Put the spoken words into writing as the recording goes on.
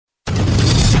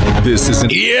This is an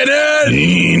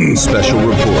ENN special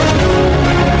report.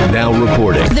 Now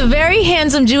reporting. The very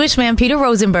handsome Jewish man, Peter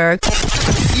Rosenberg.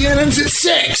 ENN's at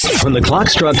 6. When the clock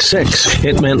struck 6,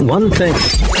 it meant one thing.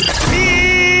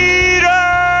 Peter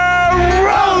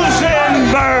Rosenberg!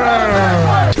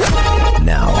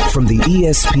 Now, from the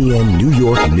ESPN New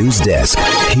York news desk,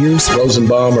 here's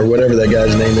Rosenbaum or whatever that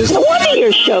guy's name is. No wonder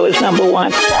your show is number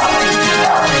one.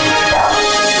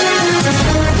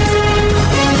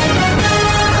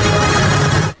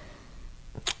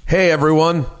 Hey,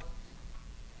 everyone.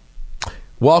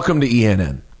 Welcome to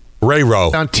ENN. Ray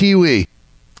Rowe. On TV.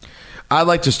 I'd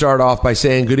like to start off by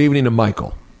saying good evening to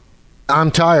Michael.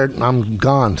 I'm tired. I'm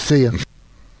gone. See ya.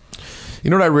 You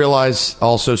know what I realize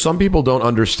also? Some people don't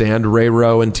understand Ray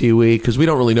Rowe and Tiwi because we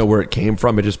don't really know where it came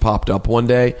from. It just popped up one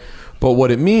day. But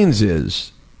what it means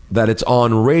is that it's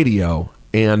on radio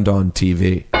and on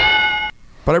TV.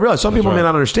 But I realize some people may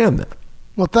not understand that.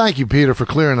 Well, thank you, Peter, for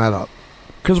clearing that up.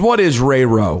 Because what is Ray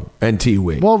Rowe and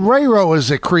Tiwi? Well, Ray Rowe is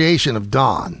a creation of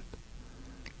Don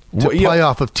to play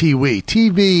off of TV.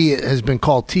 TV has been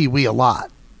called TV a lot.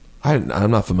 I'm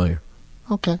not familiar.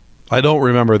 Okay. I don't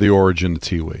remember the origin of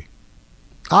Tiwi.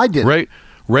 I did.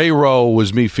 Ray Rowe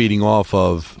was me feeding off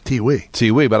of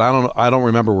Tiwi, but I don't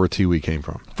remember where Tiwi came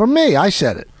from. For me, I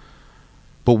said it.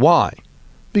 But why?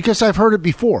 Because I've heard it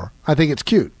before. I think it's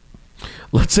cute.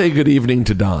 Let's say good evening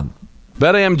to Don.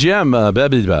 Bet Jim,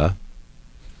 baby.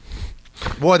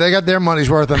 Boy, they got their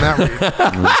money's worth on that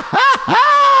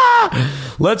read.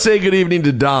 Let's say good evening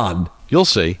to Don. You'll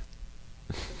see.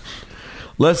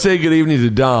 Let's say good evening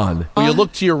to Don. When you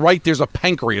look to your right, there's a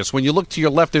pancreas. When you look to your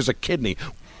left, there's a kidney.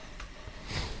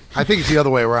 I think it's the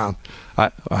other way around.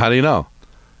 How do you know?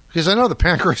 Because I know the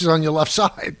pancreas is on your left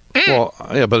side. Well,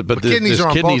 yeah, but there's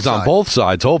kidneys on both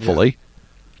sides, hopefully. Yeah.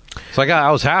 It's like I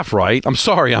was half right. I'm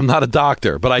sorry, I'm not a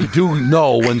doctor, but I do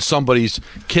know when somebody's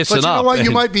kissing up. But you know what?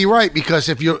 You might be right, because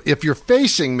if you're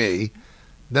facing me,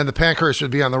 then the pancreas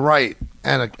would be on the right,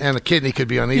 and a kidney could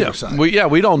be on either side.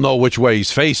 We don't know which way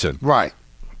he's facing. Right.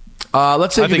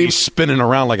 Let's say I think he's spinning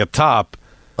around like a top.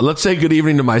 Let's say good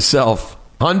evening to myself.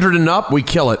 100 and up, we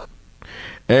kill it.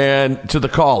 And to the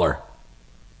caller.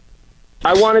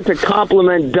 I wanted to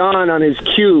compliment Don on his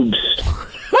cubes.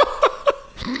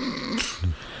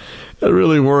 It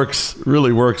really works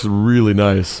really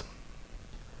nice.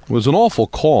 It was an awful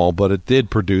call, but it did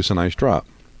produce a nice drop.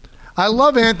 I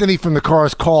love Anthony from the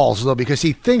Cars calls, though, because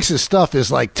he thinks his stuff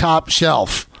is like top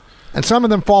shelf. And some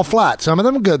of them fall flat. Some of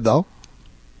them are good, though.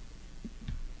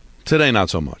 Today,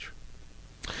 not so much.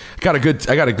 I got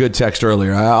a good text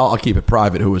earlier. I'll keep it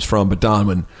private who it was from, but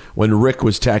Don, when Rick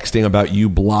was texting about you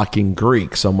blocking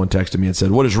Greek, someone texted me and said,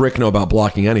 "What does Rick know about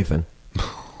blocking anything?"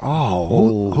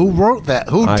 Oh, who wrote that?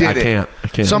 Who did it? I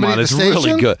can't. Somebody at the it's station?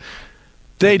 Really good.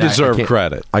 They deserve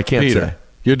credit. I can't Peter, say.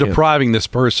 You're depriving this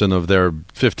person of their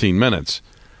 15 minutes.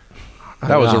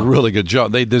 That was a really good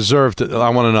job. They deserve to. I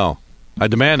want to know. I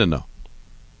demand to know.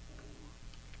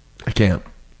 I can't.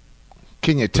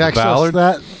 Can you text us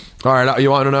that? All right, you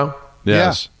want to know?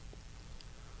 Yes.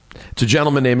 Yeah. It's a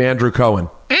gentleman named Andrew Cohen.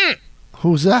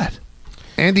 Who's that?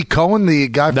 Andy Cohen, the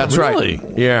guy from That's right.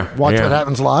 Yeah. Watch What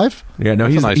Happens Live? Yeah, no,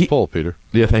 That's a nice pull, Peter.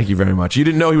 Yeah, thank you very much. You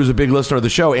didn't know he was a big listener of the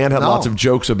show and had lots of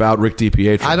jokes about Rick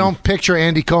DiPietro. I don't picture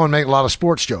Andy Cohen making a lot of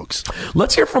sports jokes.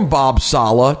 Let's hear from Bob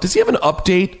Sala. Does he have an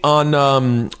update on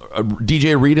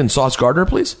DJ Reed and Sauce Gardner,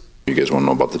 please? You guys want to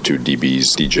know about the two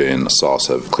DBs? DJ and Sauce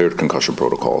have cleared concussion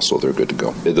protocol, so they're good to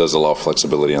go. It does allow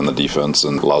flexibility on the defense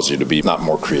and allows you to be not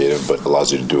more creative, but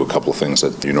allows you to do a couple of things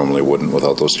that you normally wouldn't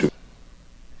without those two.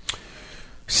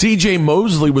 C.J.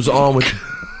 Mosley was on with...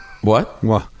 What?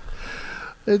 What?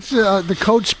 It's the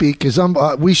coach speak is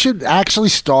we should actually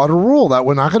start a rule that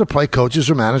we're not going to play coaches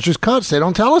or managers cuts. They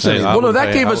don't tell us anything. Well, no,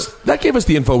 that gave us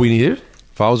the info we needed.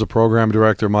 If I was a program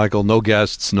director, Michael, no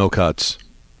guests, no cuts,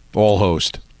 all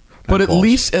host. But at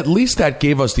least that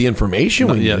gave us the information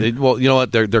we needed. Well, you know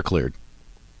what? They're cleared.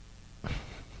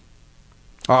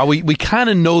 We kind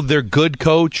of know they're good,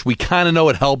 Coach. We kind of know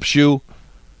it helps you.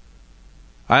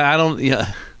 I don't.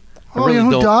 Yeah. You know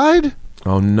who died?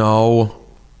 Oh no.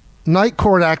 Night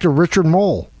Court actor Richard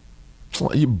Mole.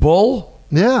 Bull?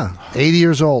 Yeah, 80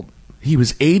 years old. He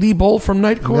was 80, Bull, from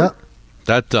Night Court?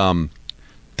 Yep. That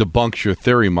debunks your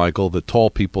theory, Michael, that tall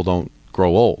people don't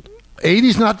grow old.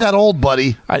 80's not that old,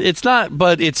 buddy. It's not,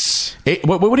 but it's...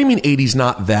 What do you mean 80's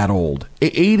not that old?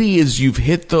 80 is you've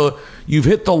hit the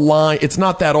line. It's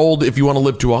not that old if you want to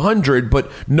live to 100,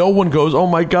 but no one goes, oh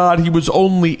my God, he was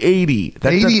only 80.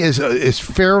 80 is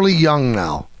fairly young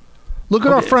now. Look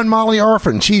at our friend Molly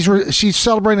Orphan. She's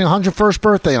celebrating 101st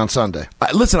birthday on Sunday.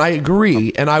 Listen, I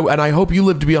agree, and I hope you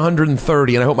live to be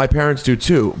 130, and I hope my parents do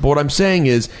too. But what I'm saying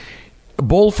is,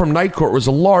 Bull from Night Court was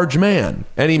a large man,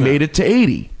 and he made it to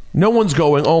 80. No one's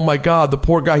going, oh my God, the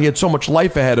poor guy, he had so much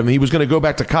life ahead of him. He was going to go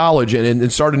back to college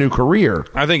and start a new career.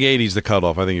 I think 80 is the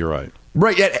cutoff. I think you're right.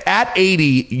 Right. At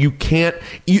 80, you can't.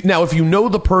 Now, if you know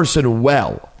the person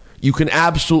well, you can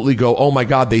absolutely go, oh my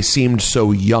God, they seemed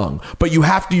so young. But you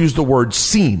have to use the word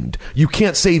seemed. You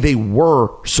can't say they were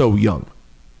so young.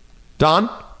 Don?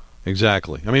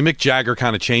 Exactly. I mean, Mick Jagger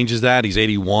kind of changes that. He's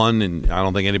 81, and I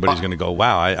don't think anybody's going to go,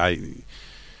 wow,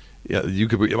 yeah, you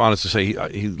could be honest to say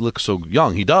he looks so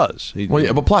young. He does.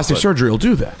 But plastic surgery will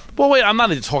do that. Well, wait, I'm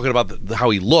not talking about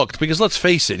how he looked, because let's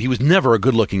face it, he was never a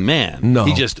good-looking man. No.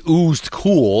 He just oozed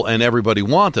cool, and everybody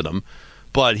wanted him.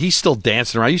 But he's still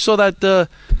dancing around. You saw that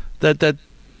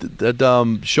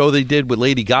show they did with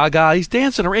Lady Gaga? He's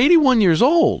dancing around, 81 years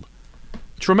old.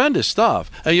 Tremendous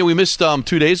stuff. And we missed 2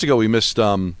 days ago. We missed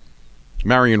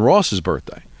Marion Ross's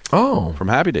birthday. Oh, from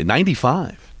Happy Day,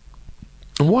 95.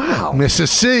 Wow. Mrs.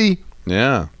 C.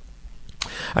 Yeah.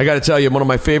 I got to tell you, one of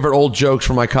my favorite old jokes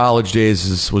from my college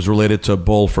days was related to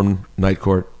Bull from Night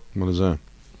Court. What is that?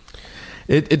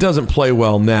 It doesn't play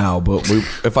well now, but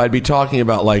if I'd be talking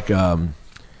about, like,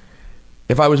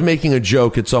 if I was making a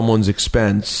joke at someone's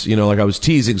expense, like I was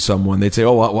teasing someone, they'd say,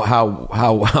 oh,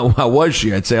 how was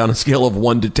she? I'd say on a scale of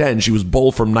 1 to 10, she was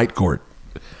Bull from Night Court.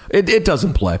 It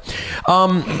doesn't play.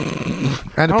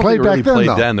 And it played back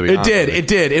then, though. It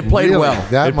did. It played well.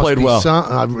 That it played be well.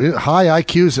 High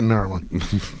IQs in Maryland.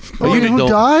 Who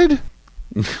died?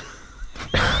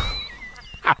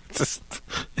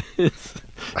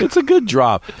 It's a good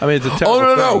drop. I mean, it's a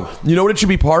terrible no. You know what it should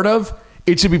be part of?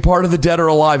 It should be part of the Dead or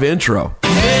Alive intro.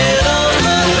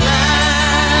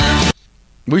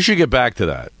 We should get back to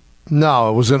that. No,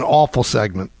 it was an awful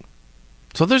segment.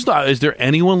 So is there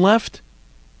anyone left?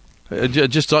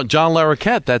 Just John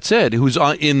Larroquette, that's it. Who's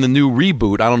in the new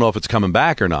reboot? I don't know if it's coming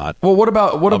back or not. Well, what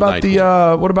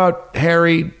about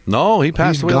Harry? No, he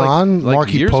passed He's away. Gone. Like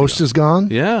Marky Post is gone.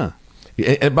 Yeah.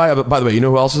 And by the way, you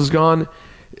know who else is gone?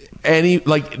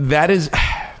 That is.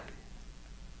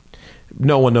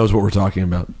 No one knows what we're talking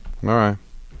about. All right.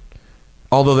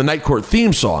 Although the Night Court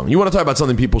theme song, you want to talk about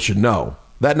something people should know.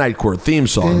 That Night Court theme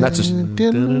song, that's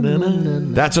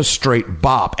a straight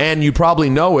bop. And you probably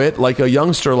know it, like a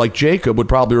youngster like Jacob would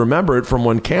probably remember it from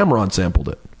when Cameron sampled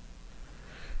it.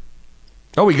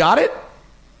 Oh, we got it?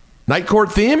 Night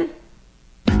Court theme?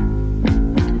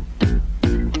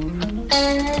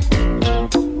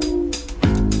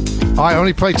 All right,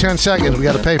 only play 10 seconds. We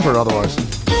got to pay for it otherwise.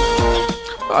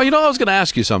 Oh, I was going to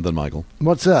ask you something, Michael.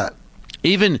 What's that?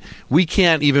 We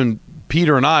can't even...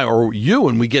 Peter and I, or you,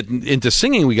 when we get into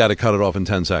singing, we got to cut it off in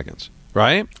 10 seconds,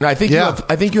 right? I think you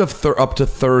have up to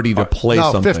 30 to play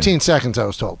something. 15 seconds, I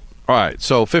was told. All right,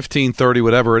 so 15, 30,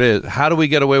 whatever it is. How do we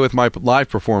get away with my live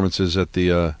performances at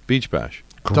the Beach Bash?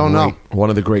 Don't know. One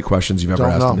of the great questions you've ever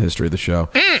asked in the history of the show.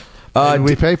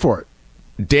 We pay for it.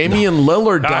 Damian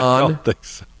Lillard, Don. I don't think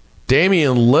so.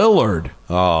 Damian Lillard.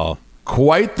 Oh.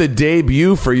 Quite the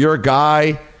debut for your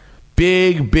guy.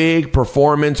 Big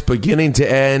performance beginning to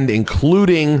end,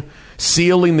 including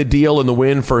sealing the deal and the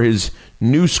win for his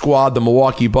new squad, the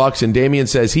Milwaukee Bucks. And Damian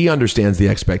says he understands the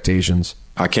expectations.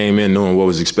 I came in knowing what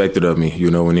was expected of me,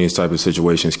 when these type of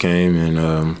situations came.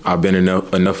 And I've been in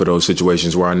enough of those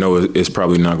situations where I know it's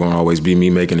probably not going to always be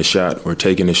me making a shot or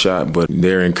taking a shot, but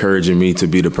they're encouraging me to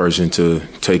be the person to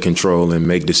take control and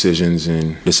make decisions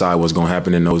and decide what's going to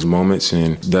happen in those moments.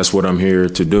 And that's what I'm here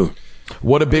to do.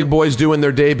 What do big boys do in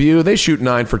their debut? They shoot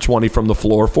 9 for 20 from the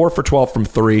floor, 4 for 12 from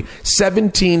 3,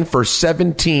 17 for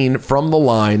 17 from the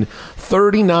line,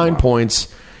 39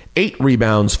 points, 8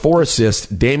 rebounds, 4 assists.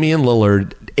 Damian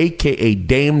Lillard, a.k.a.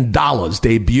 Dame Dollars,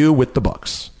 debut with the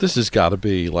Bucks. This has got to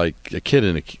be like a kid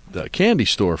in a candy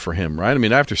store for him, right? I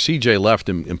mean, after CJ left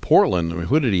him in Portland,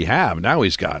 who did he have? Now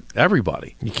he's got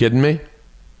everybody. You kidding me?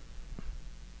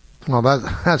 Well,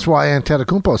 that's why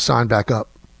Antetokounmpo signed back up.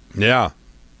 Yeah.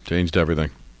 Changed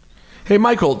everything. Hey,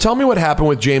 Michael, tell me what happened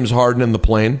with James Harden in the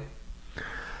plane.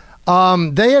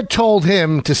 They had told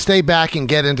him to stay back and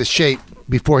get into shape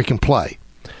before he can play.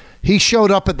 He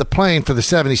showed up at the plane for the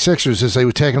 76ers as they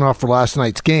were taking off for last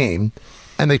night's game,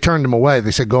 and they turned him away. They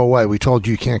said, go away. We told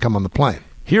you can't come on the plane.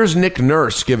 Here's Nick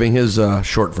Nurse giving his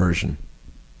short version.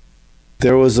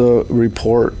 There was a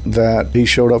report that he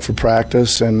showed up for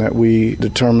practice and that we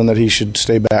determined that he should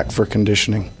stay back for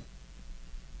conditioning.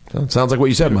 Sounds like what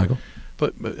you said, Michael.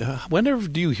 But whenever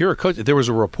do you hear a coach? There was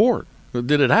a report.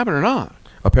 Did it happen or not?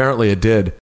 Apparently it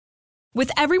did. With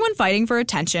everyone fighting for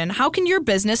attention, how can your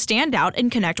business stand out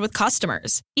and connect with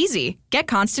customers? Easy. Get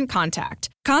Constant Contact.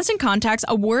 Constant Contact's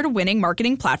award-winning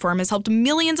marketing platform has helped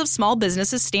millions of small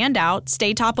businesses stand out,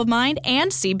 stay top of mind,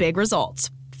 and see big results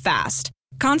fast.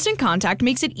 Constant Contact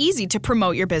makes it easy to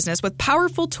promote your business with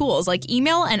powerful tools like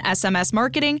email and SMS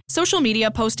marketing, social media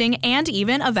posting, and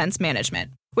even events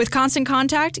management. With Constant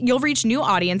Contact, you'll reach new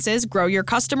audiences, grow your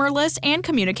customer list, and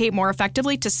communicate more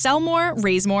effectively to sell more,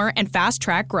 raise more, and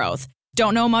fast-track growth.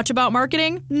 Don't know much about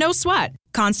marketing? No sweat.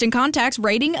 Constant Contact's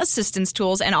writing assistance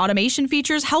tools and automation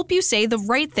features help you say the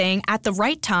right thing at the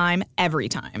right time, every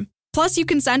time. Plus, you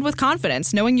can send with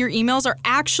confidence, knowing your emails are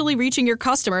actually reaching your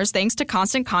customers thanks to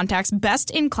Constant Contact's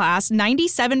best-in-class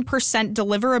 97%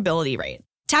 deliverability rate.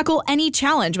 Tackle any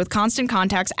challenge with Constant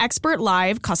Contact's expert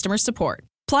live customer support.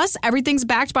 Plus, everything's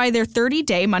backed by their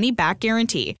 30-day money-back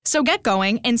guarantee. So get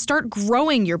going and start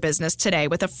growing your business today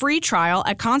with a free trial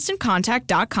at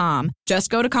ConstantContact.com. Just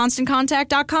go to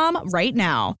ConstantContact.com right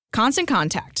now. Constant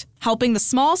Contact, helping the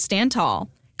small stand tall.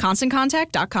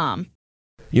 ConstantContact.com.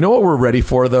 You know what we're ready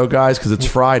for, though, guys? Because it's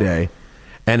Friday,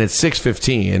 and it's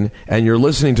 6:15, and you're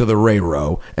listening to the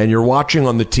Ray-Ro, and you're watching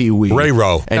on the TV.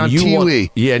 Ray-Ro. And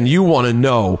you want to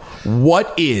know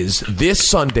what is this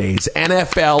Sunday's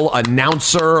NFL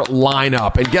announcer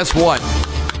lineup. And guess what?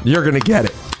 You're going to get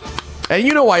it. And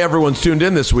you know why everyone's tuned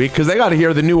in this week, because they got to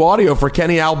hear the new audio for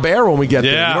Kenny Albert when we get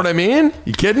there. You know what I mean?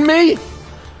 You kidding me?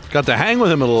 Got to hang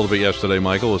with him a little bit yesterday,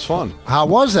 Michael. It was fun. How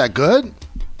was that? Good?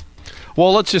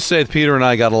 Well, let's just say that Peter and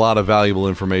I got a lot of valuable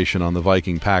information on the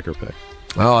Viking-Packer pick.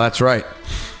 Oh, that's right.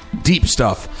 Deep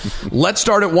stuff. Let's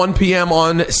start at 1 p.m.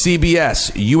 on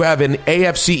CBS. You have an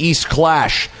AFC East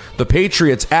clash. The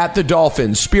Patriots at the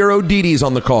Dolphins. Spiro Didi's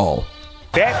on the call.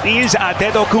 That is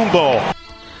Antetokounmpo.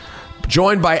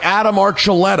 Joined by Adam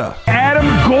Archuleta. Adam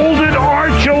Golden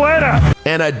Archuleta.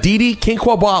 And Aditi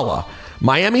Kinkwabala.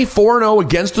 Miami 4-0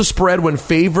 against the spread when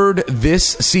favored this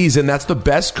season. That's the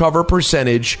best cover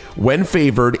percentage when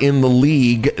favored in the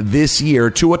league this year.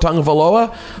 Tua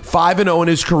Tagovailoa, 5-0 in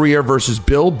his career versus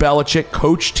Bill Belichick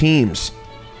coach teams.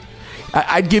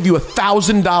 I'd give you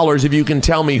 $1,000 if you can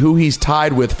tell me who he's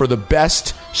tied with for the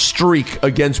best streak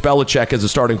against Belichick as a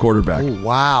starting quarterback. Oh,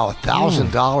 wow,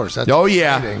 $1,000. That's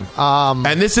exciting.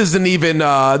 And this isn't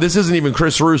even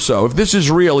Chris Russo. If this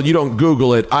is real and you don't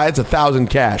Google it, it's $1,000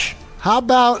 cash. How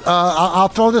about, I'll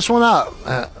throw this one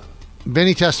out.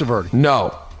 Vinny Testaverde.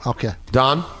 No. Okay.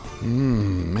 Don?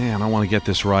 Man, I want to get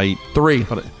this right. 3.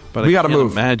 But we got to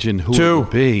move. Imagine who 2. it would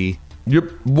be.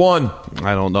 1.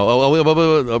 I don't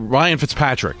know. Ryan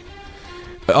Fitzpatrick.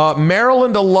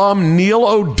 Maryland alum Neil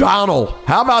O'Donnell.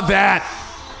 How about that?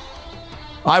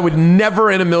 I would never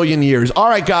in a million years. All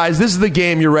right, guys, this is the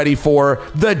game you're ready for.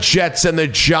 The Jets and the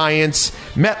Giants.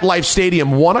 MetLife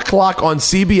Stadium, 1 o'clock on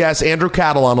CBS. Andrew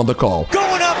Catalan on the call.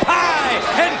 Going up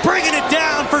high and bringing it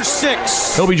down for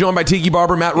 6. He'll be joined by Tiki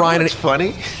Barber, Matt Ryan. It's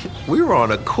funny. We were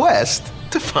on a quest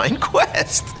to find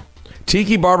Quest.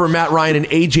 Tiki Barber, Matt Ryan, and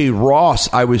A.J.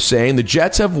 Ross, I was saying. The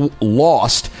Jets have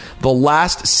lost the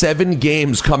last 7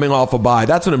 games coming off a bye.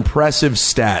 That's an impressive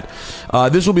stat.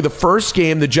 This will be the first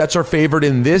game the Jets are favored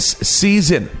in this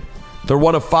season. They're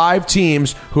one of 5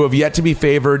 teams who have yet to be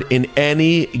favored in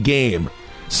any game.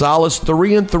 Saleh's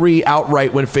 3-3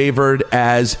 outright when favored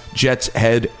as Jets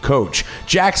head coach.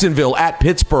 Jacksonville at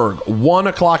Pittsburgh, 1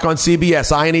 o'clock on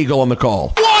CBS. Ian Eagle on the call.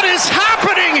 What is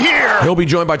happening here? He'll be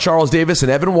joined by Charles Davis and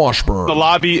Evan Washburn. The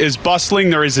lobby is bustling.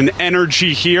 There is an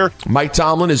energy here. Mike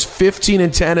Tomlin is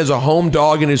 15-10 as a home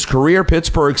dog in his career.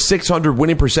 Pittsburgh's .600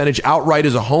 winning percentage outright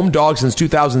as a home dog since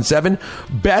 2007.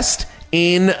 Best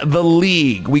in the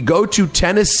league. We go to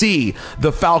Tennessee.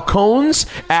 The Falcons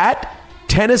at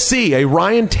Tennessee, a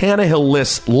Ryan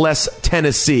Tannehill less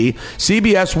Tennessee.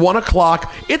 CBS, 1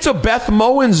 o'clock. It's a Beth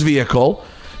Mowins vehicle.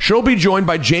 She'll be joined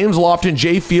by James Lofton,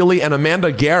 Jay Feely, and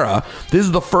Amanda Guerra. This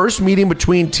is the first meeting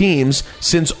between teams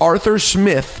since Arthur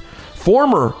Smith,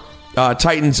 former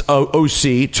Titans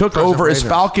OC, took over as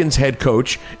Falcons head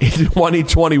coach in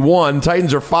 2021.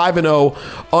 Titans are 5-0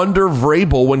 under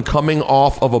Vrabel when coming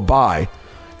off of a bye.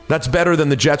 That's better than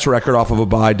the Jets' record off of a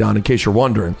bye, Don, in case you're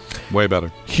wondering. Way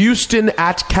better. Houston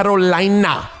at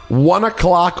Carolina, 1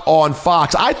 o'clock on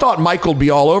Fox. I thought Mike would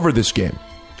be all over this game.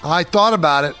 I thought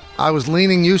about it. I was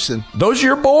leaning Houston. Those are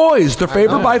your boys. They're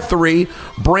favored by 3.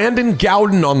 Brandon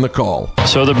Gowden on the call.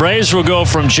 So the Braves will go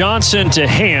from Johnson to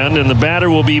Hand, and the batter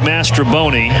will be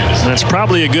Mastroboni. That's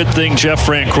probably a good thing Jeff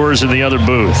Francoeur's in the other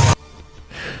booth.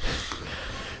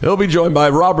 He'll be joined by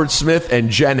Robert Smith and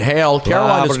Jen Hale.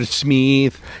 Robert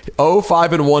Smith.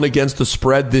 0-5-1 against the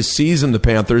spread this season, the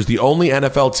Panthers, the only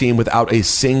NFL team without a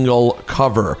single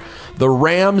cover. The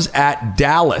Rams at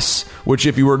Dallas, which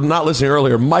if you were not listening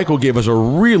earlier, Michael gave us a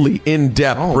really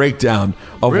in-depth breakdown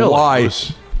of why.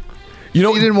 You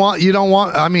don't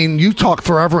want. I mean, you talk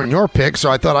forever in your pick, so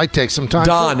I thought I'd take some time.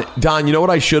 Don, you know what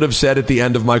I should have said at the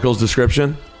end of Michael's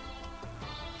description?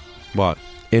 What?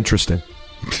 Interesting.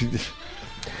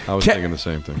 I was thinking the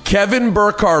same thing. Kevin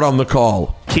Burkhardt on the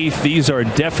call. Keith, these are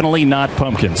definitely not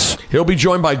pumpkins. He'll be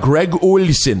joined by Greg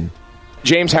Olsen.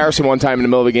 James Harrison one time in the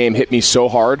middle of the game hit me so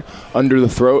hard under the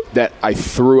throat that I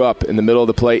threw up in the middle of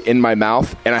the play in my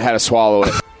mouth, and I had to swallow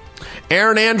it.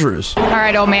 Aaron Andrews. All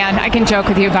right, old man, I can joke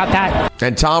with you about that.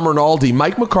 And Tom Rinaldi.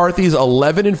 Mike McCarthy's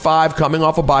 11-5 coming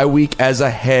off a bye week as a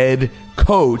head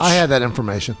coach. I had that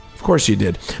information. Of course you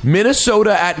did.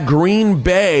 Minnesota at Green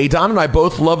Bay. Don and I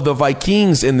both love the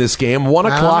Vikings in this game. 1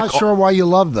 o'clock. I'm not sure why you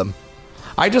love them.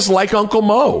 I just like Uncle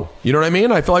Mo. You know what I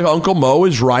mean? I feel like Uncle Mo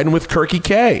is riding with Kirky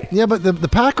K. Yeah, but the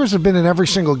Packers have been in every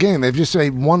single game. They've just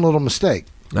made one little mistake.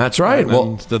 That's right.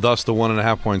 Well, thus the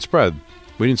 1.5 point spread.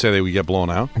 We didn't say they would get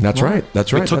blown out. That's right.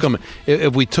 That's right.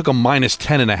 If we took them minus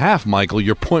 10.5, Michael,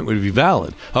 your point would be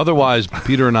valid. Otherwise,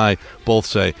 Peter and I both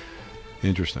say,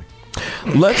 interesting.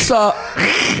 Let's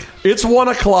it's 1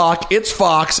 o'clock, it's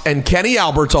Fox, and Kenny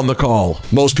Albert's on the call.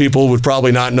 Most people would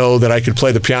probably not know that I could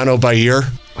play the piano by ear.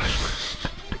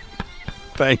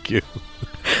 Thank you.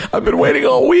 I've been waiting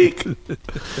all week.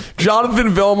 Jonathan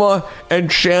Vilma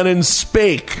and Shannon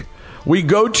Spake. We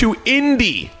go to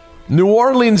Indy. New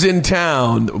Orleans in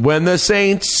town. When the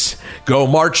Saints go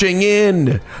marching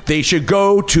in, they should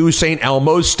go to St.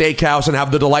 Elmo's Steakhouse and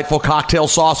have the delightful cocktail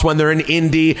sauce when they're in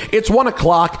Indy. It's 1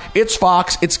 o'clock. It's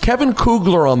Fox. It's Kevin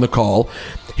Kugler on the call.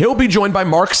 He'll be joined by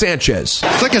Mark Sanchez.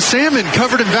 It's like a salmon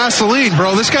covered in Vaseline,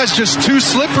 bro. This guy's just too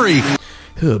slippery.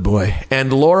 Oh, boy.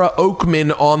 And Laura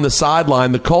Oakman on the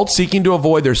sideline. The Colts seeking to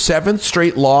avoid their 7th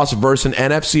straight loss versus an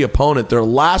NFC opponent. Their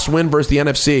last win versus the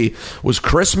NFC was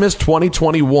Christmas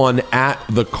 2021 at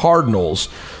the Cardinals.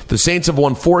 The Saints have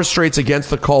won 4 straights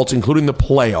against the Colts, including the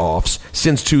playoffs,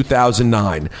 since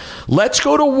 2009. Let's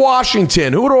go to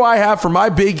Washington. Who do I have for my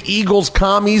big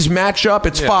Eagles-Commies matchup?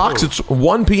 It's Fox. It's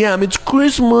 1 p.m. It's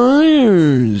Chris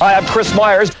Myers. I have Chris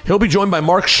Myers. He'll be joined by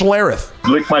Mark Schlereth.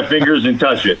 Lick my fingers and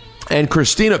touch it. And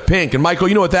Christina Pink. And Michael,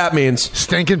 you know what that means.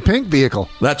 Stinking pink vehicle.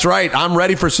 That's right. I'm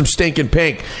ready for some stinking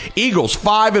pink. Eagles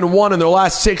 5-1 in their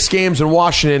last 6 games in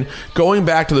Washington, going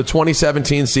back to the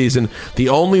 2017 season. The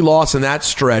only loss in that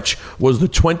stretch was the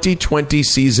 2020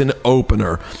 season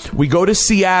opener. We go to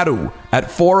Seattle at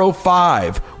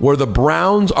 4:05, where the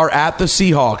Browns are at the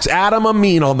Seahawks. Adam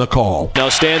Amin on the call. Now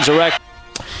stands erect.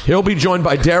 He'll be joined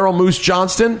by Daryl Moose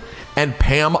Johnston and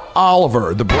Pam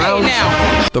Oliver.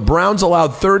 The Browns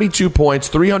allowed 32 points,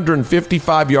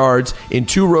 355 yards in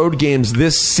 2 road games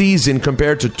this season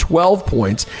compared to 12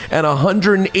 points and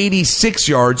 186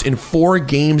 yards in 4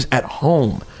 games at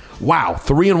home. Wow,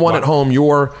 3-1 at home,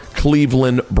 your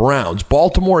Cleveland Browns.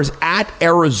 Baltimore is at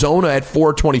Arizona at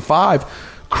 4:25.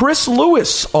 Chris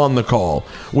Lewis on the call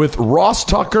with Ross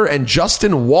Tucker and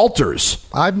Justin Walters.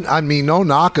 I mean, no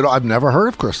knock at all. I've never heard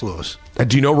of Chris Lewis.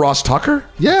 Do you know Ross Tucker?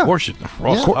 Yeah. Of course you know.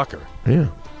 Ross Tucker. Yeah.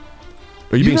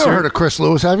 Are you never heard of Chris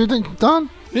Lewis, have you, Don?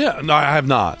 Yeah, no, I have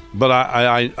not. But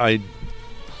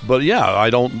but yeah, I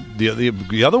don't.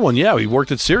 The other one, yeah, he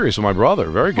worked at Sirius with my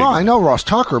brother. Very good. Well, I know Ross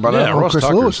Tucker, but I don't know Chris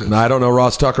Lewis is. No, I don't know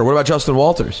Ross Tucker. What about Justin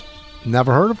Walters?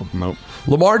 Never heard of him. Nope.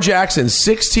 Lamar Jackson,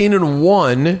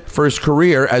 16-1 for his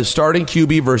career as starting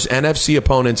QB versus NFC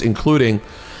opponents, including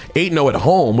 8-0 at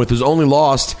home, with his only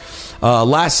loss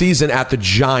last season at the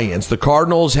Giants. The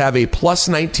Cardinals have a plus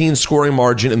 19 scoring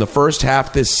margin in the first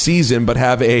half this season, but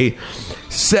have a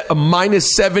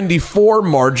minus 74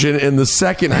 margin in the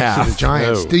second half. The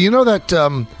Giants. Do you know that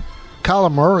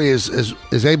Kyler Murray is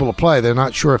able to play? They're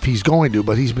not sure if he's going to,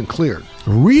 but he's been cleared.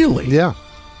 Really? Yeah.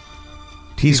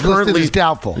 He's currently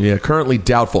doubtful. Yeah, currently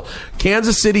doubtful.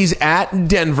 Kansas City's at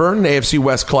Denver, an AFC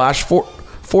West clash,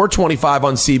 4:25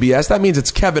 on CBS. That means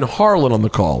it's Kevin Harlan on the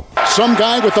call. Some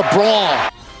guy with a bra.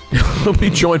 We'll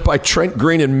be joined by Trent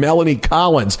Green and Melanie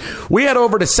Collins. We head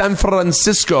over to San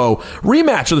Francisco.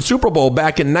 Rematch of the Super Bowl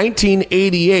back in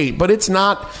 1988, but it's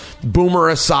not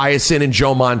Boomer Esiason and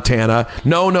Joe Montana.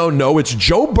 No. It's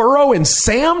Joe Burrow and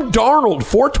Sam Darnold.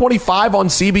 4:25 on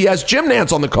CBS. Jim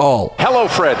Nantz on the call. Hello,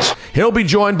 friends. He'll be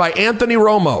joined by Anthony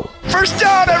Romo. First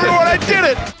down, everyone. I did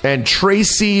it. And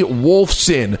Tracy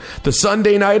Wolfson. The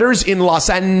Sunday Nighters in Los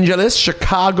Angeles,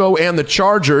 Chicago, and the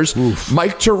Chargers.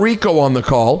 Mike Tirico on the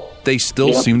call. They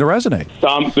still seem to resonate.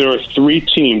 Tom, there are 3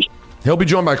 teams He'll be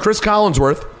joined by Chris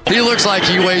Collinsworth. He looks like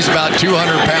he weighs about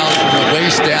 200 pounds from the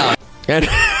waist down. And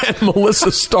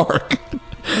Melissa Stark.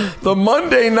 The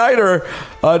Monday Nighter,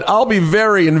 I'll be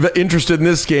very interested in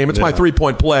this game. It's my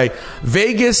 3-point play.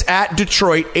 Vegas at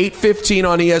Detroit, 8:15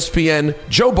 on ESPN.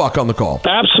 Joe Buck on the call.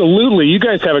 Absolutely. You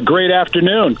guys have a great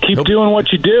afternoon. Keep doing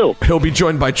what you do. He'll be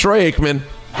joined by Trey Aikman.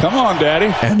 Come on,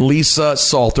 Daddy. And Lisa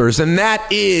Salters. And that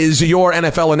is your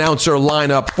NFL announcer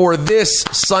lineup for this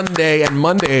Sunday and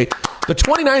Monday, the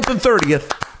 29th and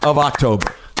 30th of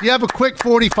October. You have a quick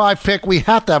 45 pick. We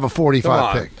have to have a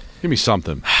 45 pick. Give me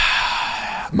something.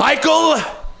 Michael,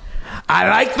 I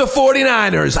like the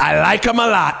 49ers. I like them a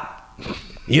lot.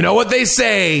 You know what they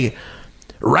say?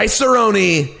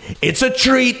 Rice-A-Roni, it's a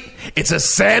treat. It's a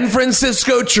San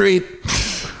Francisco treat.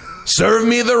 Serve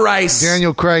me the rice.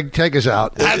 Daniel Craig, take us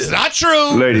out. That's not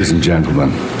true. Ladies and gentlemen,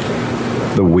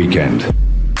 The Weeknd.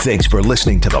 Thanks for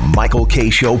listening to the Michael K.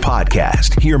 Show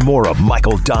podcast. Hear more of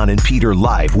Michael, Don, and Peter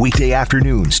live weekday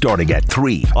afternoon starting at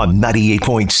 3 on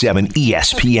 98.7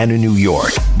 ESPN in New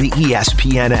York, the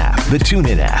ESPN app, the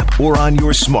TuneIn app, or on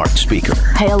your smart speaker.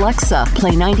 Hey, Alexa,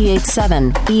 play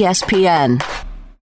 98.7 ESPN.